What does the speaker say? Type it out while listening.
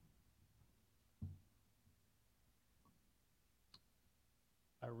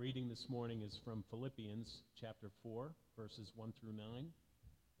Our reading this morning is from Philippians chapter 4, verses 1 through 9,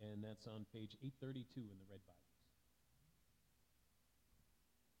 and that's on page 832 in the Red Bibles.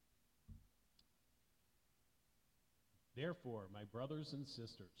 Therefore, my brothers and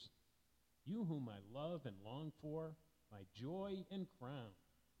sisters, you whom I love and long for, my joy and crown,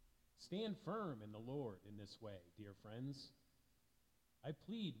 stand firm in the Lord in this way, dear friends. I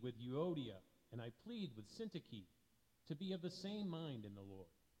plead with Euodia and I plead with Syntyche to be of the same mind in the Lord.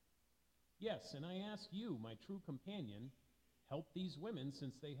 Yes, and I ask you, my true companion, help these women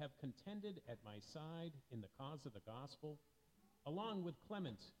since they have contended at my side in the cause of the gospel, along with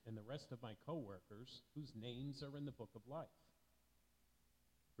Clement and the rest of my co-workers whose names are in the book of life.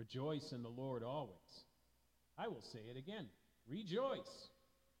 Rejoice in the Lord always. I will say it again, rejoice.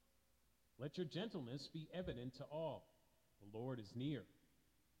 Let your gentleness be evident to all. The Lord is near.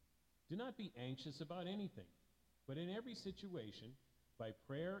 Do not be anxious about anything, but in every situation, by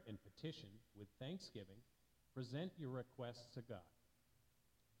prayer and petition, with thanksgiving, present your requests to God.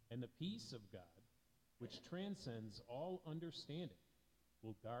 And the peace of God, which transcends all understanding,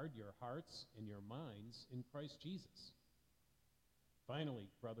 will guard your hearts and your minds in Christ Jesus. Finally,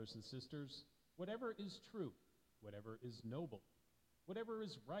 brothers and sisters, whatever is true, whatever is noble, whatever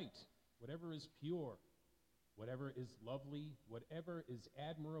is right, whatever is pure, whatever is lovely, whatever is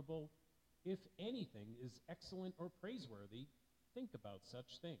admirable, if anything is excellent or praiseworthy, think about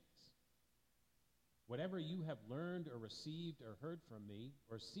such things. Whatever you have learned or received or heard from me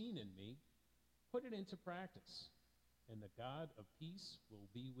or seen in me, put it into practice, and the God of peace will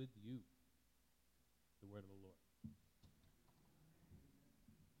be with you. The word of the Lord.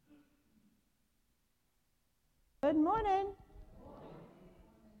 Good morning.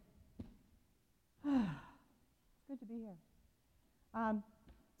 It's good to be here.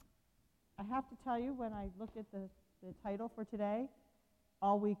 I have to tell you, when I looked at the title for today,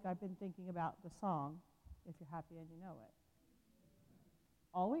 all week I've been thinking about the song, If You're Happy and You Know It.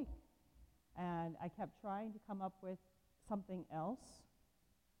 All week. And I kept trying to come up with something else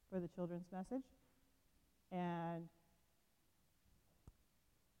for the children's message, and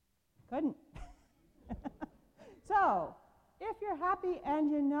couldn't. So, if you're happy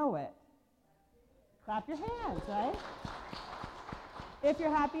and you know it, clap your hands, right? If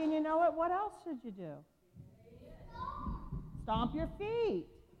you're happy and you know it, what else should you do? Stomp your feet.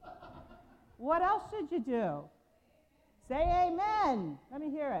 What else should you do? Say amen. Let me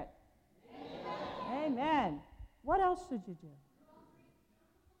hear it. Amen. Amen. What else should you do?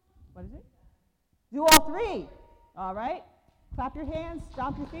 What is it? Do all three. All right. Clap your hands,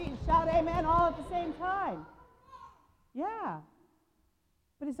 stomp your feet, and shout amen all at the same time. Yeah.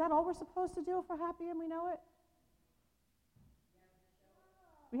 But is that all we're supposed to do if we're happy and we know it?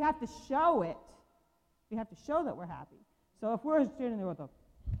 We have to show it. We have to show that we're happy. So if we're standing there with a,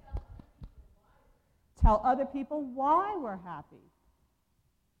 tell other people why we're happy.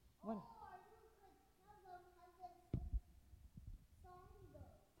 What?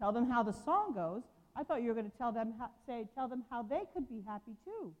 Tell them how the song goes. I thought you were going to tell them how they could be happy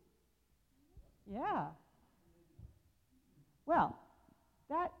too. Yeah. Well,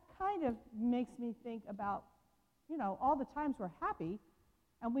 that kind of makes me think about, all the times we're happy,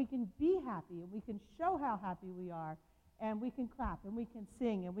 and we can be happy, and we can show how happy we are, and we can clap, and we can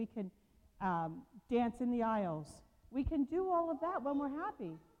sing, and we can dance in the aisles. We can do all of that when we're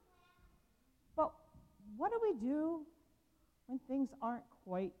happy. But what do we do when things aren't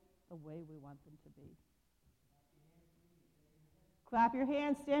quite the way we want them to be? Clap your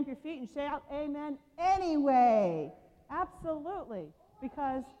hands, stamp your feet, and shout amen anyway. Absolutely.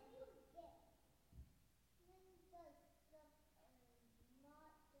 Because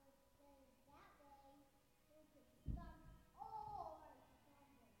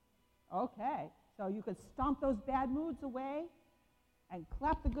okay, so you could stomp those bad moods away and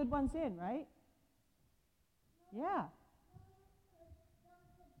clap the good ones in, right? Yeah.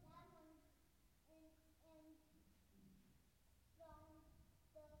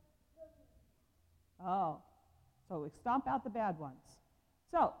 Oh, so we stomp out the bad ones.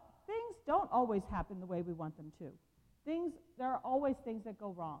 So things don't always happen the way we want them to. There are always things that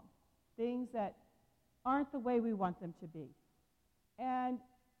go wrong, things that aren't the way we want them to be. And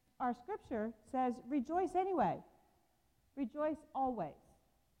our scripture says, rejoice anyway. Rejoice always.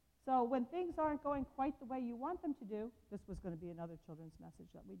 So when things aren't going quite the way you want them to do, this was going to be another children's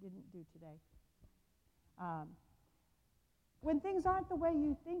message that we didn't do today. When things aren't the way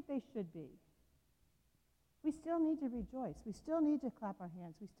you think they should be, we still need to rejoice. We still need to clap our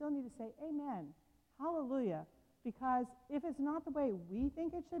hands. We still need to say, amen, hallelujah. Because if it's not the way we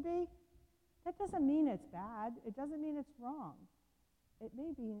think it should be, that doesn't mean it's bad. It doesn't mean it's wrong. it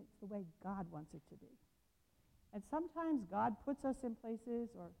may be it's the way God wants it to be. And sometimes God puts us in places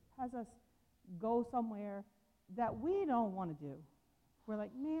or has us go somewhere that we don't want to do. We're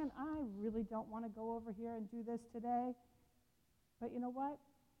like, man, I really don't want to go over here and do this today. But you know what?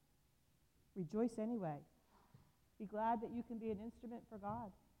 Rejoice anyway. Be glad that you can be an instrument for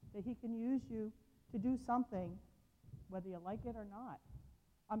God, that he can use you to do something, whether you like it or not.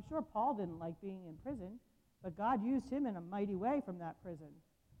 I'm sure Paul didn't like being in prison, but God used him in a mighty way from that prison.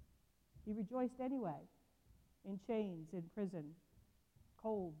 He rejoiced anyway, in chains, in prison,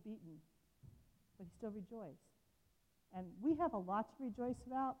 cold, beaten, but he still rejoiced. And we have a lot to rejoice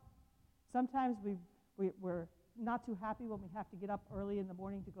about. Sometimes we're not too happy when we have to get up early in the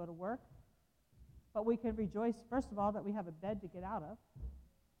morning to go to work, but we can rejoice, first of all, that we have a bed to get out of,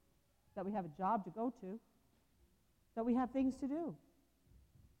 that we have a job to go to, that we have things to do,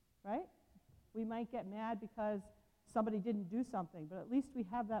 right? We might get mad because somebody didn't do something, but at least we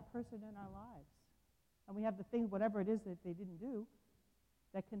have that person in our lives. And we have the thing, whatever it is that they didn't do,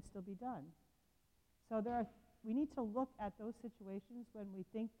 that can still be done. So we need to look at those situations when we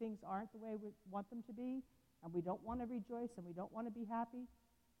think things aren't the way we want them to be, and we don't want to rejoice, and we don't want to be happy.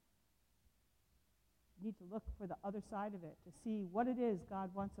 We need to look for the other side of it to see what it is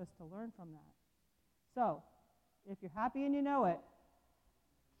God wants us to learn from that. So, if you're happy and you know it,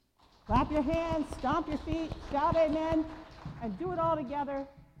 clap your hands, stomp your feet, shout amen, and do it all together,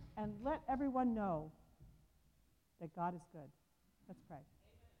 and let everyone know that God is good. Let's pray.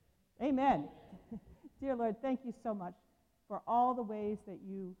 Amen. Dear Lord, thank you so much for all the ways that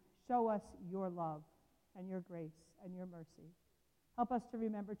you show us your love and your grace and your mercy. Help us to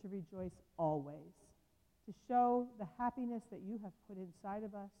remember to rejoice always, to show the happiness that you have put inside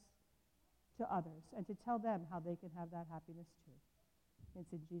of us to others, and to tell them how they can have that happiness too.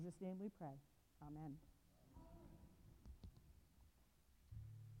 It's in Jesus' name we pray. Amen.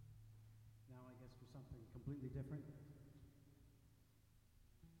 Now I guess for something completely different.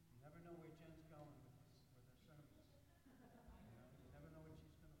 You never know where Jenn's going with her sermons. You never know what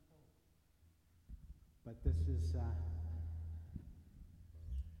she's going to pull. But this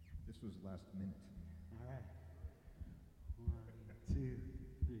was last minute. all right. 1, 2,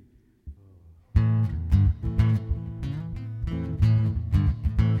 3,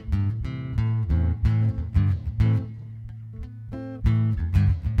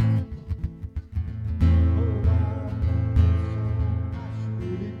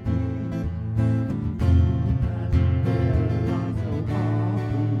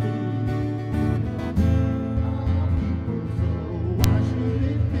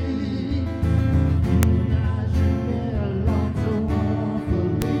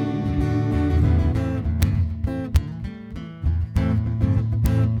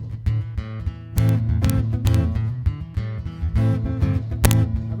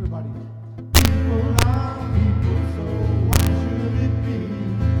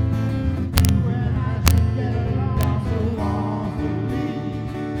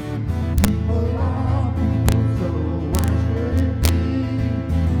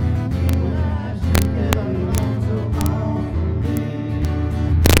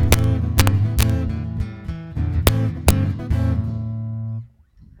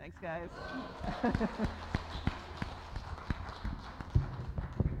 Thanks, guys.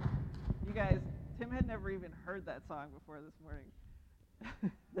 You guys, Tim had never even heard that song before this morning.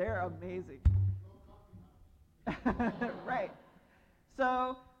 They're amazing. Right.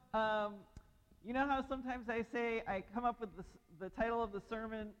 So, you know how sometimes I say I come up with the title of the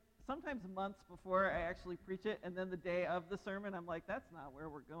sermon sometimes months before I actually preach it, and then the day of the sermon, I'm like, that's not where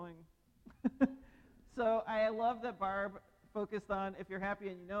we're going. So I love that Barb focused on if you're happy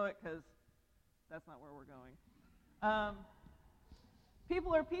and you know it, because that's not where we're going.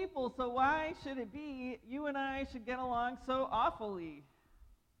 People are people, so why should it be you and I should get along so awfully?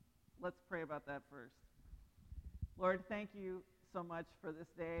 Let's pray about that first. Lord, thank you so much for this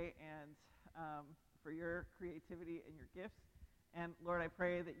day and for your creativity and your gifts. And Lord, I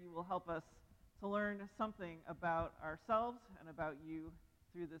pray that you will help us to learn something about ourselves and about you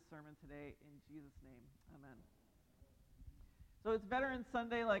through this sermon today. In Jesus' name, amen. So it's Veterans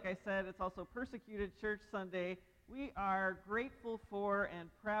Sunday, like I said. It's also Persecuted Church Sunday. We are grateful for and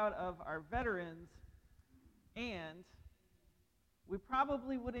proud of our veterans, and we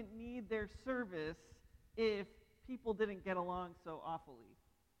probably wouldn't need their service if people didn't get along so awfully.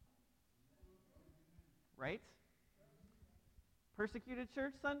 Right? Persecuted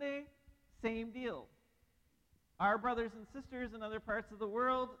Church Sunday, same deal. Our brothers and sisters in other parts of the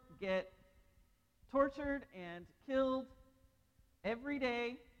world get tortured and killed every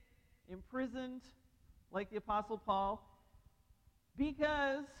day, imprisoned, like the Apostle Paul.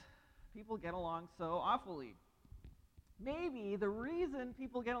 Because people get along so awfully. Maybe the reason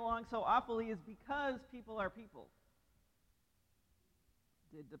people get along so awfully is because people are people.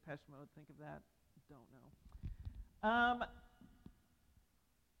 Did Depeche Mode think of that? Don't know.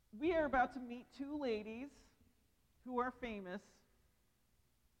 We are about to meet two ladies who are famous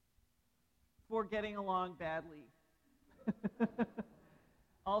for getting along badly.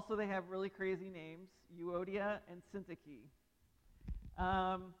 Also, they have really crazy names, Euodia and Syntyche.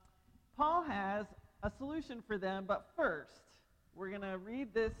 Paul has a solution for them, but first, we're going to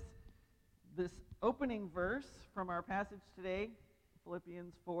read this opening verse from our passage today,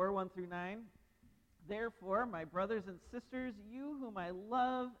 Philippians 4, 1 through 9. Therefore, my brothers and sisters, you whom I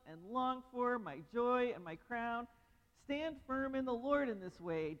love and long for, my joy and my crown, stand firm in the Lord in this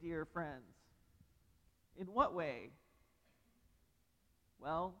way, dear friends. In what way?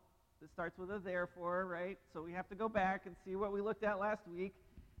 Well, this starts with a therefore, right? So we have to go back and see what we looked at last week.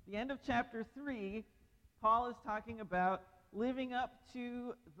 The end of chapter 3, Paul is talking about living up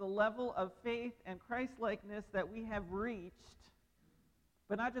to the level of faith and Christ-likeness that we have reached,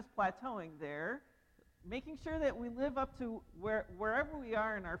 but not just plateauing there, making sure that we live up to wherever we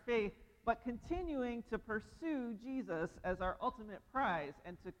are in our faith, but continuing to pursue Jesus as our ultimate prize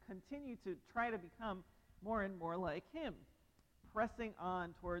and to continue to try to become more and more like him, pressing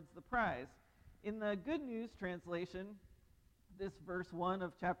on towards the prize. In the Good News translation, this verse 1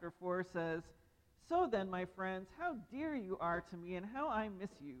 of chapter 4 says, "So then, my friends, how dear you are to me and how I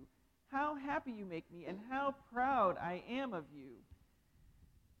miss you. How happy you make me and how proud I am of you."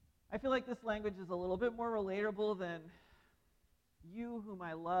 I feel like this language is a little bit more relatable than "you whom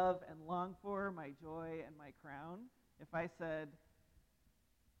I love and long for, my joy and my crown." If I said,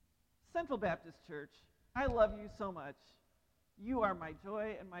 "Central Baptist Church, I love you so much. You are my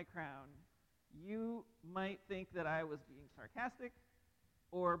joy and my crown," you might think that I was being sarcastic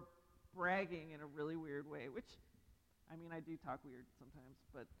or bragging in a really weird way, which, I mean, I do talk weird sometimes,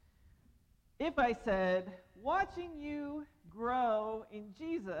 but if I said, "Watching you grow in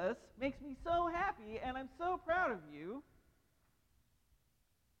Jesus makes me so happy and I'm so proud of you,"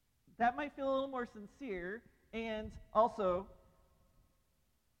 that might feel a little more sincere, and also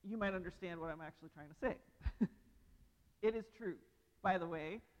you might understand what I'm actually trying to say. It is true. By the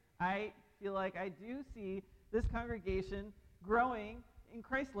way, I feel like I do see this congregation growing in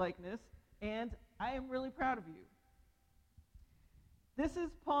Christ-likeness, and I am really proud of you. This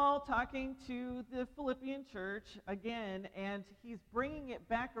is Paul talking to the Philippian church again, and he's bringing it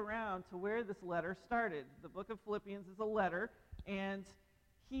back around to where this letter started. The book of Philippians is a letter, and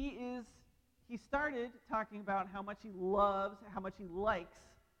he started talking about how much he loves, how much he likes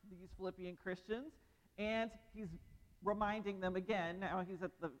these Philippian Christians, and he's reminding them again. Now he's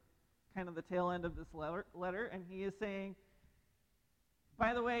at the kind of the tail end of this letter, and he is saying,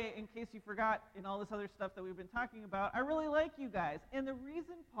 by the way, in case you forgot, in all this other stuff that we've been talking about, I really like you guys. And the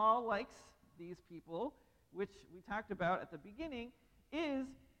reason Paul likes these people, which we talked about at the beginning, is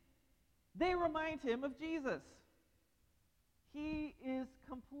they remind him of Jesus. He is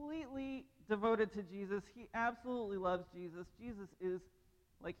completely devoted to Jesus. He absolutely loves Jesus. Jesus is,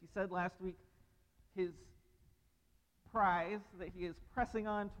 like he said last week, his prize that he is pressing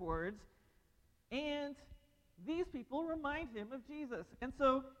on towards. And these people remind him of Jesus. And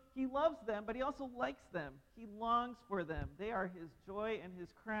so he loves them, but he also likes them. He longs for them. They are his joy and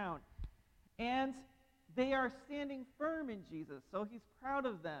his crown. And they are standing firm in Jesus, so he's proud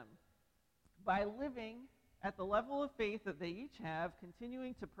of them. By living at the level of faith that they each have,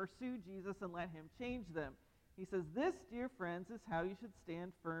 continuing to pursue Jesus and let him change them. He says, "This, dear friends, is how you should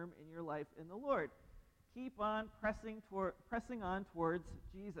stand firm in your life in the Lord." Keep on pressing on towards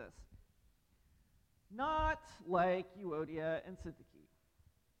Jesus. Not like Euodia and Syntyche.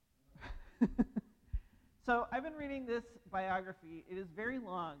 So I've been reading this biography. It is very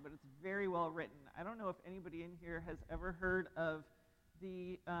long, but it's very well written. I don't know if anybody in here has ever heard of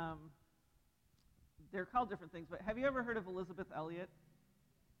the, they're called different things, but have you ever heard of Elizabeth Elliot?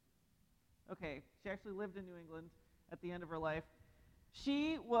 Okay, she actually lived in New England at the end of her life.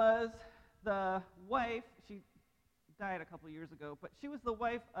 She was the wife, she died a couple years ago, but she was the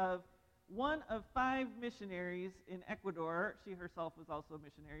wife of one of 5 missionaries in Ecuador. She herself was also a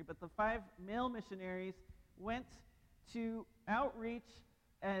missionary, but the 5 male missionaries went to outreach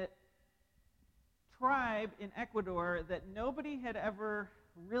a tribe in Ecuador that nobody had ever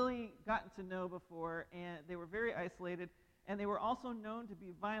really gotten to know before, and they were very isolated, and they were also known to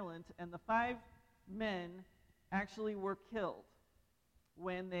be violent, and the 5 men actually were killed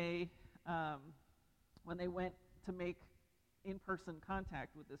when they went to make in-person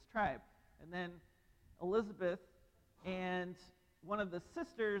contact with this tribe. And then Elizabeth and one of the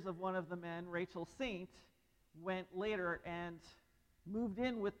sisters of one of the men, Rachel Saint, went later and moved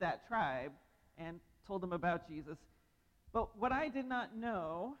in with that tribe and told them about Jesus. But what I did not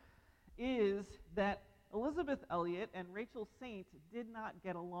know is that Elizabeth Elliot and Rachel Saint did not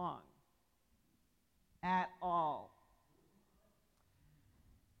get along at all.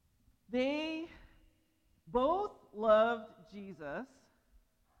 They both loved Jesus,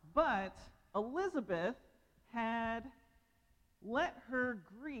 but Elizabeth had let her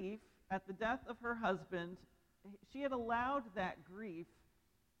grief at the death of her husband, she had allowed that grief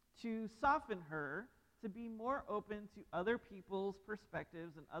to soften her to be more open to other people's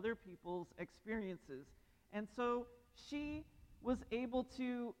perspectives and other people's experiences. And so she was able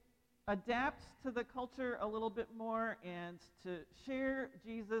to adapt to the culture a little bit more and to share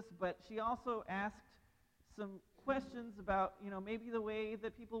Jesus, but she also asked some questions about, maybe the way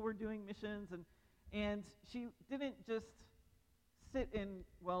that people were doing missions, and she didn't just sit in,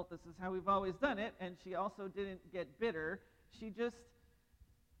 well, this is how we've always done it, and she also didn't get bitter. She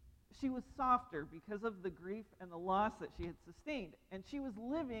was softer because of the grief and the loss that she had sustained, and she was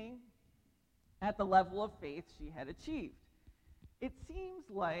living at the level of faith she had achieved. It seems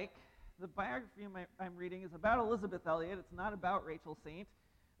like the biography I'm reading is about Elizabeth Elliot. It's not about Rachel Saint,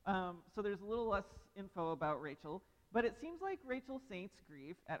 so there's a little less info about Rachel, but it seems like Rachel Saint's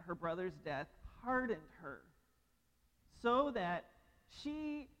grief at her brother's death hardened her so that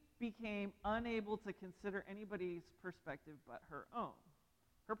she became unable to consider anybody's perspective but her own.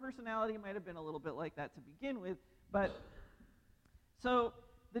 Her personality might have been a little bit like that to begin with, but so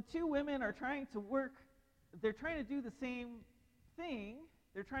the two women are trying to work, they're trying to do the same thing.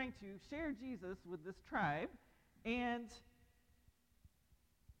 They're trying to share Jesus with this tribe, and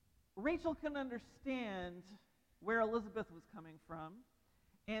Rachel can understand where Elizabeth was coming from,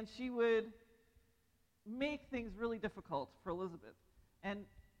 and she would make things really difficult for Elizabeth. And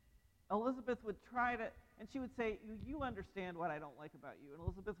Elizabeth would try to, and she would say, you understand what I don't like about you. And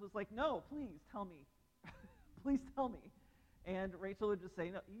Elizabeth was like, no, please tell me. Please tell me. And Rachel would just say,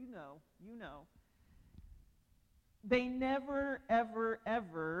 no, you know. They never, ever,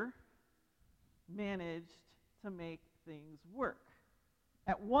 ever managed to make things work.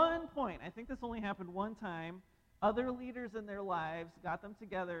 At one point, I think this only happened one time, other leaders in their lives got them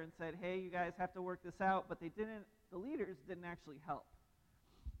together and said, hey, you guys have to work this out, but the leaders didn't actually help.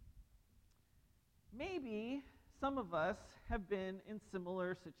 Maybe some of us have been in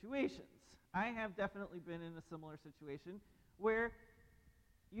similar situations. I have definitely been in a similar situation where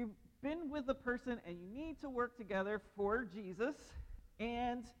you've been with a person and you need to work together for Jesus,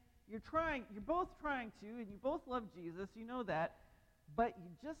 and you're both trying to, and you both love Jesus, you know that, but you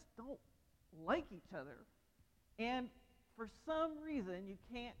just don't like each other. And for some reason, you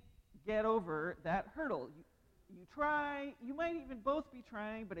can't get over that hurdle. You try, you might even both be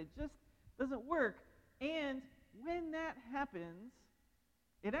trying, but it just doesn't work. And when that happens,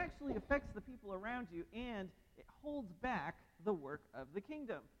 it actually affects the people around you, and it holds back the work of the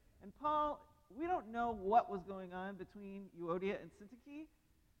kingdom. And Paul, we don't know what was going on between Euodia and Syntyche.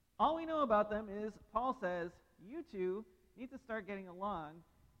 All we know about them is Paul says, you two need to start getting along.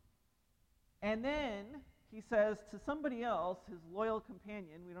 And then he says to somebody else, his loyal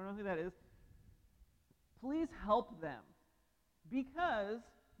companion, we don't know who that is, please help them, because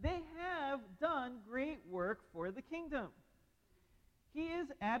they have done great work for the kingdom. He is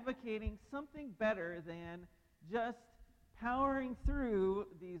advocating something better than just powering through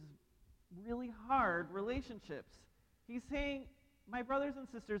these really hard relationships. He's saying, my brothers and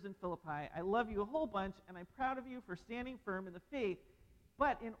sisters in Philippi, I love you a whole bunch, and I'm proud of you for standing firm in the faith.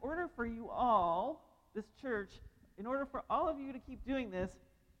 But in order for you all, this church, in order for all of you to keep doing this,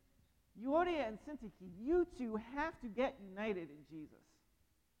 Euodia and Syntyche, you two have to get united in Jesus.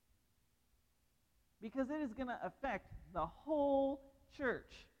 Because it is going to affect the whole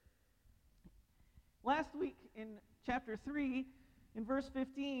church. Last week in chapter 3, in verse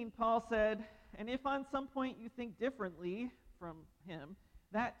 15, Paul said, and if on some point you think differently from him,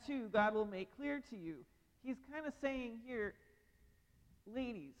 that too God will make clear to you. He's kind of saying here,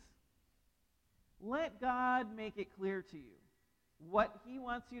 ladies, let God make it clear to you what he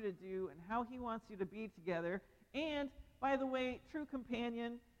wants you to do and how he wants you to be together. And, by the way, true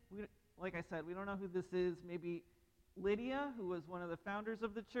companion, like I said, we don't know who this is. Maybe Lydia, who was one of the founders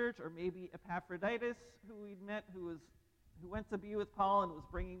of the church, or maybe Epaphroditus, who we'd met, who went to be with Paul and was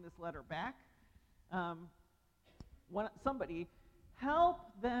bringing this letter back. Somebody, help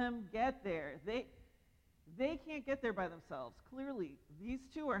them get there. They can't get there by themselves. Clearly, these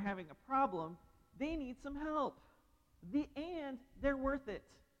two are having a problem. They need some help. And they're worth it.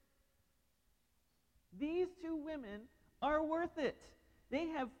 These two women are worth it. They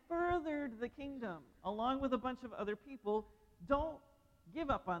have furthered the kingdom along with a bunch of other people. Don't give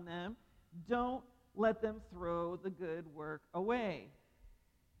up on them. Don't let them throw the good work away.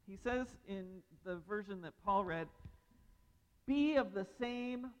 He says in the version that Paul read, be of the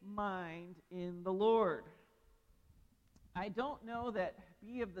same mind in the Lord. I don't know that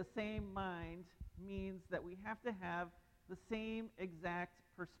be of the same mind means that we have to have the same exact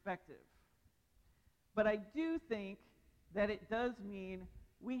perspective. But I do think that it does mean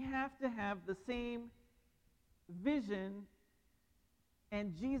we have to have the same vision,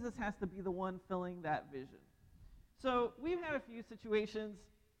 and Jesus has to be the one filling that vision. So we've had a few situations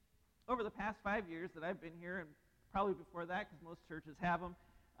over the past 5 years that I've been here, and probably before that because most churches have them,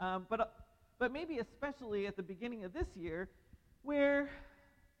 but maybe especially at the beginning of this year, where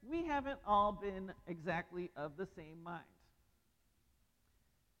we haven't all been exactly of the same mind.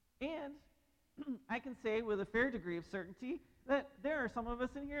 And I can say with a fair degree of certainty that there are some of us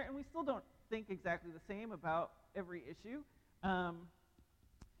in here and we still don't think exactly the same about every issue.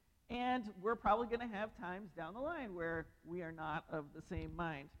 And we're probably going to have times down the line where we are not of the same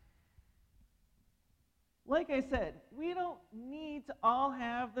mind. Like I said, we don't need to all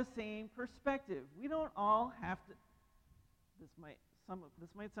have the same perspective. We don't all have to, this might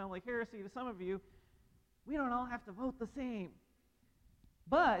sound like heresy to some of you, we don't all have to vote the same.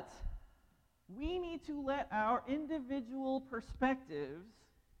 But we need to let our individual perspectives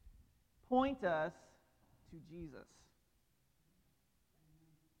point us to Jesus.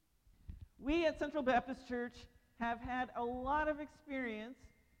 We at Central Baptist Church have had a lot of experience,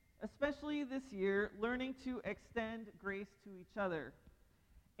 especially this year, learning to extend grace to each other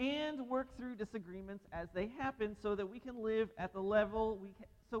and work through disagreements as they happen so that we can live at the level,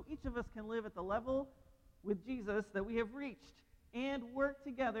 so each of us can live at the level with Jesus that we have reached and work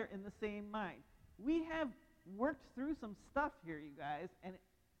together in the same mind. We have worked through some stuff here, you guys, and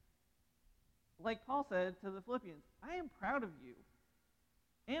like Paul said to the Philippians, I am proud of you.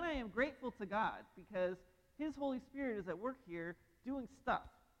 And I am grateful to God because his Holy Spirit is at work here doing stuff.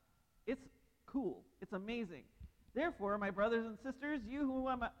 It's cool. It's amazing. Therefore, my brothers and sisters, you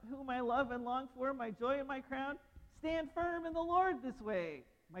whom I love and long for, my joy and my crown, stand firm in the Lord this way,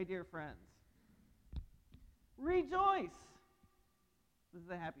 my dear friends. Rejoice. This is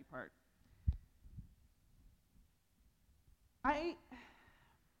the happy part.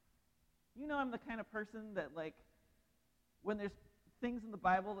 I'm the kind of person that, like, when there's things in the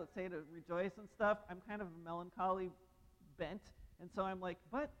Bible that say to rejoice and stuff, I'm kind of a melancholy bent, and so I'm like,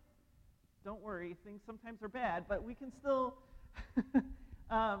 but don't worry, things sometimes are bad, but we can still,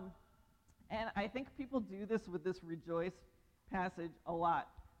 and I think people do this with this rejoice passage a lot.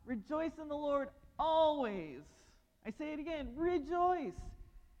 Rejoice in the Lord always. I say it again, rejoice.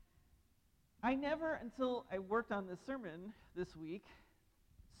 I never, until I worked on this sermon this week,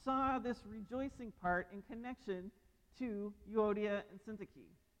 saw this rejoicing part in connection to Euodia and Syntyche.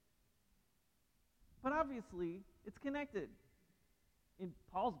 But obviously, it's connected. In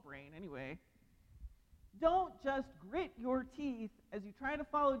Paul's brain, anyway. Don't just grit your teeth as you try to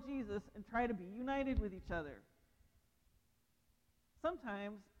follow Jesus and try to be united with each other.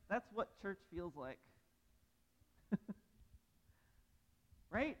 Sometimes that's what church feels like.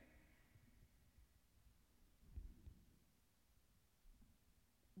 Right?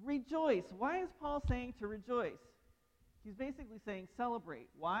 Rejoice. Why is Paul saying to rejoice? He's basically saying celebrate.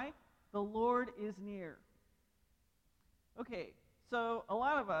 Why? The Lord is near. Okay, so a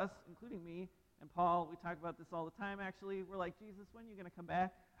lot of us, including me and Paul, we talk about this all the time actually. We're like, Jesus, when are you going to come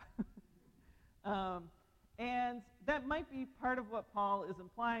back? And that might be part of what Paul is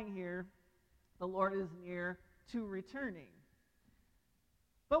implying here. The Lord is near to returning.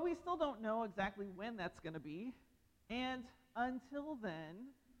 But we still don't know exactly when that's going to be. And until then,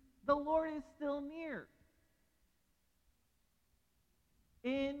 the Lord is still near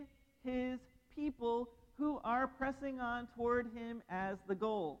in his people who are pressing on toward him as the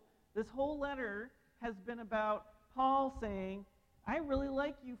goal. This whole letter has been about Paul saying, I really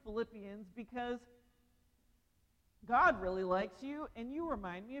like you, Philippians, because God really likes you, and you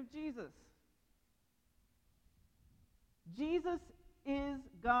remind me of Jesus. Jesus is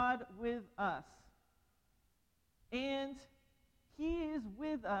God with us. And he is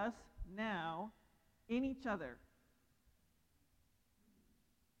with us now in each other.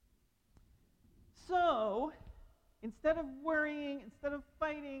 So, instead of worrying, instead of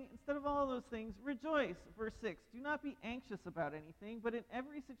fighting, instead of all those things, rejoice. Verse 6, do not be anxious about anything, but in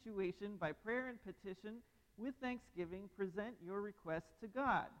every situation, by prayer and petition, with thanksgiving, present your requests to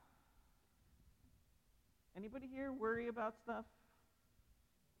God. Anybody here worry about stuff?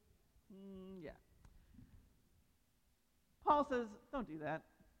 Yeah. Paul says, don't do that.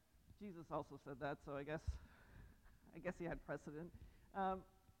 Jesus also said that, so I guess he had precedent.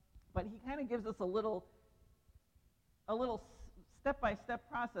 But he kind of gives us a little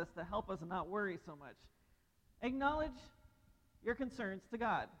step-by-step process to help us not worry so much. Acknowledge your concerns to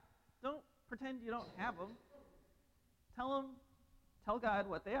God. Don't pretend you don't have them. Tell God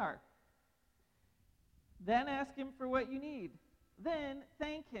what they are. Then ask him for what you need. Then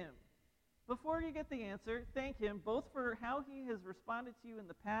thank him. Before you get the answer, thank him both for how he has responded to you in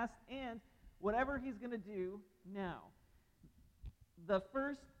the past and whatever he's going to do now. The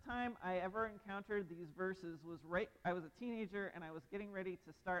first time I ever encountered these verses was I was a teenager and I was getting ready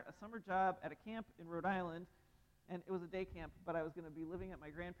to start a summer job at a camp in Rhode Island, and it was a day camp, but I was going to be living at my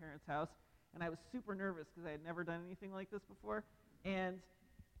grandparents' house, and I was super nervous because I had never done anything like this before, and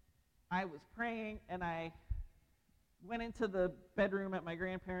I was praying, and I went into the bedroom at my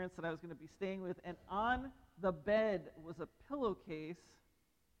grandparents that I was going to be staying with, and on the bed was a pillowcase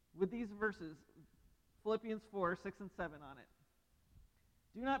with these verses, Philippians 4, 6, and 7 on it.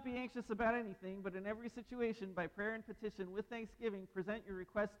 Do not be anxious about anything, but in every situation, by prayer and petition, with thanksgiving, present your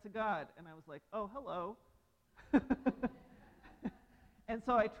requests to God. And I was like, oh, hello. And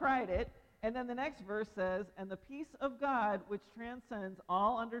so I tried it, and then the next verse says, and the peace of God, which transcends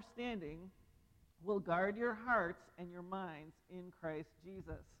all understanding, will guard your hearts and your minds in Christ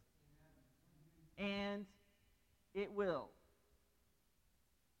Jesus. And it will.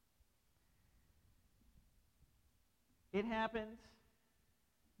 It happened.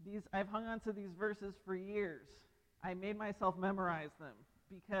 I've hung on to these verses for years. I made myself memorize them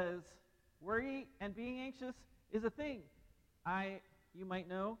because worry and being anxious is a thing. You might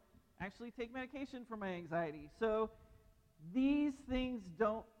know, actually take medication for my anxiety. So these things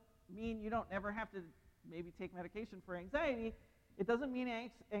don't mean you don't ever have to maybe take medication for anxiety. It doesn't mean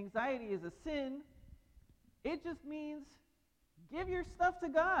anxiety is a sin. It just means give your stuff to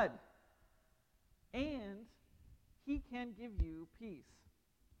God, and he can give you peace.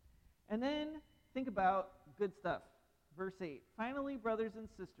 And then think about good stuff. Verse 8, finally, brothers and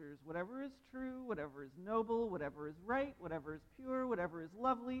sisters, whatever is true, whatever is noble, whatever is right, whatever is pure, whatever is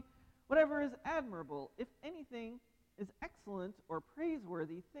lovely, whatever is admirable, if anything is excellent or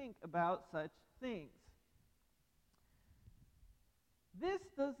praiseworthy, think about such things. This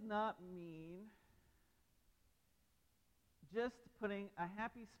does not mean just putting a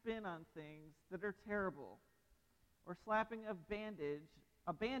happy spin on things that are terrible or slapping a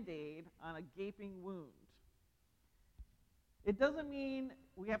Band-Aid on a gaping wound. It doesn't mean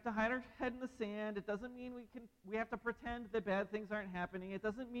we have to hide our head in the sand. It doesn't mean we have to pretend that bad things aren't happening. It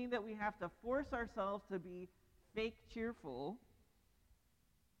doesn't mean that we have to force ourselves to be fake cheerful.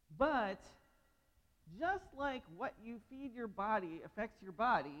 But just like what you feed your body affects your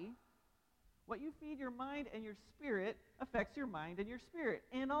body, what you feed your mind and your spirit affects your mind and your spirit,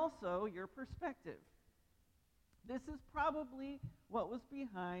 and also your perspective. This is probably what was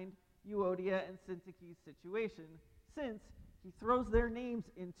behind Euodia and Syntyche's situation, since he throws their names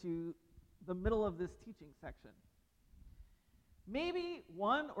into the middle of this teaching section. Maybe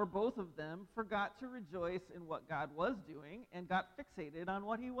one or both of them forgot to rejoice in what God was doing and got fixated on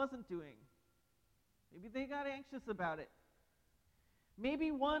what he wasn't doing. Maybe they got anxious about it.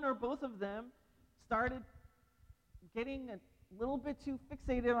 Maybe one or both of them started getting a little bit too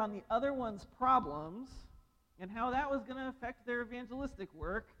fixated on the other one's problems and how that was going to affect their evangelistic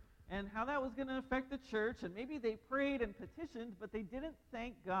work and how that was going to affect the church, and maybe they prayed and petitioned, but they didn't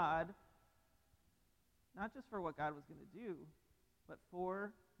thank God, not just for what God was going to do, but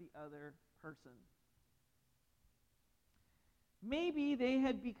for the other person. Maybe they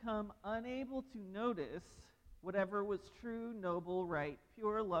had become unable to notice whatever was true, noble, right,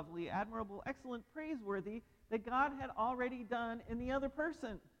 pure, lovely, admirable, excellent, praiseworthy that God had already done in the other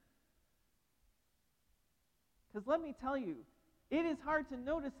person. Because let me tell you, it is hard to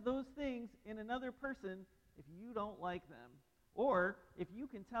notice those things in another person if you don't like them, or if you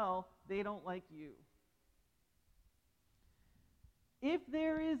can tell they don't like you. If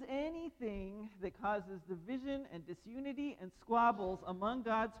there is anything that causes division and disunity and squabbles among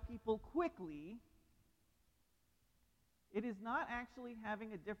God's people quickly, it is not actually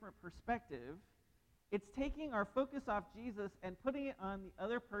having a different perspective. It's taking our focus off Jesus and putting it on the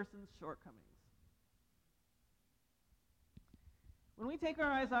other person's shortcomings. When we take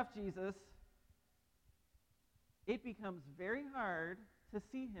our eyes off Jesus, it becomes very hard to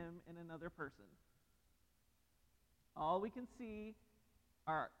see him in another person. All we can see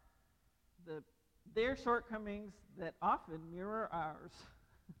are their shortcomings that often mirror ours.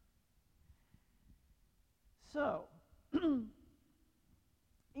 So,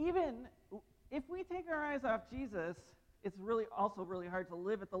 even if we take our eyes off Jesus, it's really also really hard to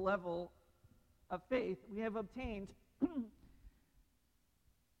live at the level of faith we have obtained.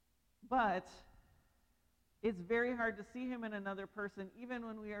 But it's very hard to see him in another person, even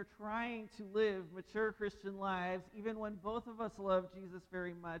when we are trying to live mature Christian lives, even when both of us love Jesus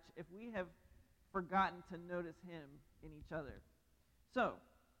very much, if we have forgotten to notice him in each other. So,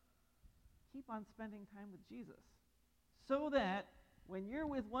 keep on spending time with Jesus, so that when you're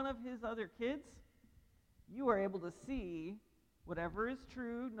with one of his other kids, you are able to see whatever is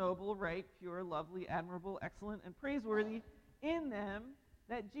true, noble, right, pure, lovely, admirable, excellent, and praiseworthy in them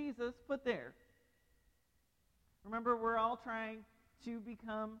that Jesus put there. Remember, we're all trying to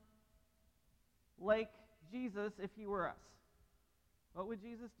become like Jesus if he were us. What would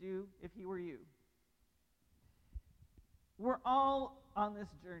Jesus do if he were you? We're all on this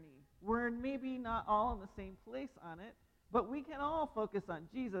journey. We're maybe not all in the same place on it, but we can all focus on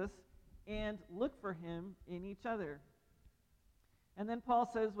Jesus and look for him in each other. And then Paul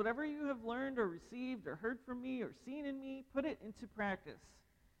says, whatever you have learned or received or heard from me or seen in me, put it into practice.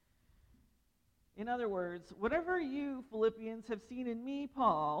 In other words, whatever you, Philippians, have seen in me,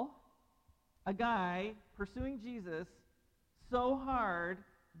 Paul, a guy pursuing Jesus so hard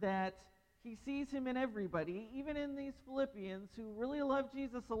that he sees him in everybody, even in these Philippians who really love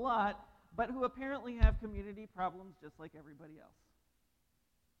Jesus a lot, but who apparently have community problems just like everybody else.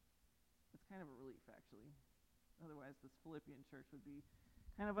 It's kind of a relief, actually. Otherwise, this Philippian church would be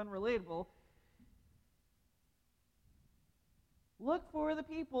kind of unrelatable. Look for the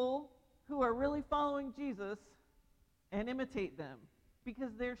people who are really following Jesus and imitate them, because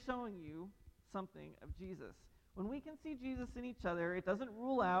they're showing you something of Jesus. When we can see Jesus in each other, it doesn't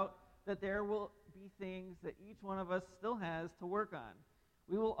rule out that there will be things that each one of us still has to work on.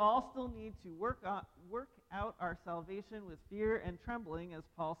 We will all still need to work out our salvation with fear and trembling, as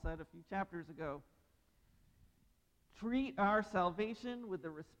Paul said a few chapters ago. Treat our salvation with the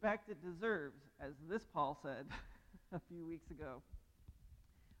respect it deserves, as this Paul said a few weeks ago.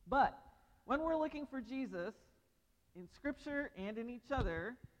 But when we're looking for Jesus in Scripture and in each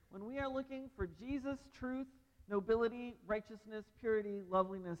other, when we are looking for Jesus' truth, nobility, righteousness, purity,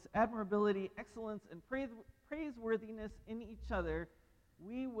 loveliness, admirability, excellence, and praiseworthiness in each other,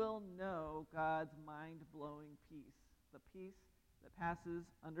 we will know God's mind-blowing peace, the peace that passes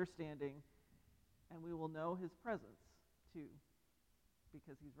understanding, and we will know his presence too,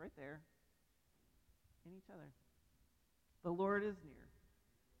 because he's right there in each other. The Lord is near.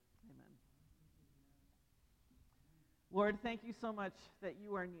 Amen. Lord, thank you so much that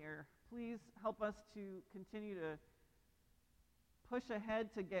you are near. Please help us to continue to push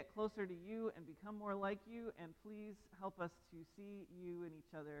ahead to get closer to you and become more like you, and please help us to see you in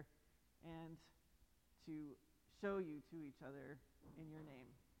each other and to show you to each other in your name.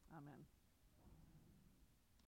 Amen.